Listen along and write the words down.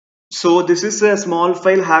So this is a small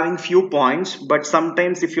file having few points, but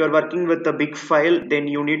sometimes if you are working with a big file, then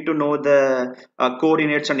you need to know the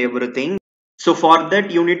coordinates and everything. So for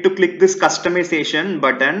that, you need to click this customization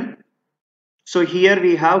button. So here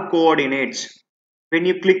we have coordinates. When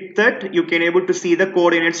you click that, you can able to see the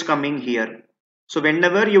coordinates coming here. So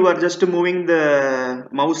whenever you are just moving the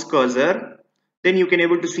mouse cursor, then you can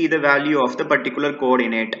able to see the value of the particular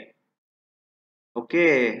coordinate.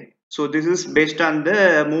 Okay, so this is based on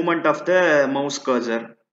the movement of the mouse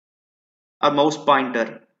cursor or mouse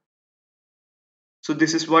pointer. So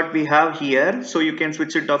this is what we have here. So you can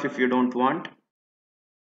switch it off if you don't want.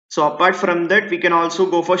 So apart from that, we can also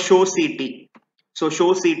go for show CT. So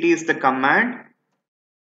show CT is the command.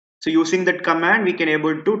 So using that command, we can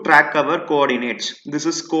able to track our coordinates. This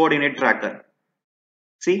is coordinate tracker.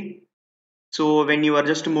 See? So when you are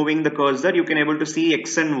just moving the cursor, you can able to see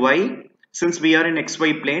X and Y. Since we are in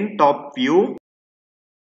XY plane, top view,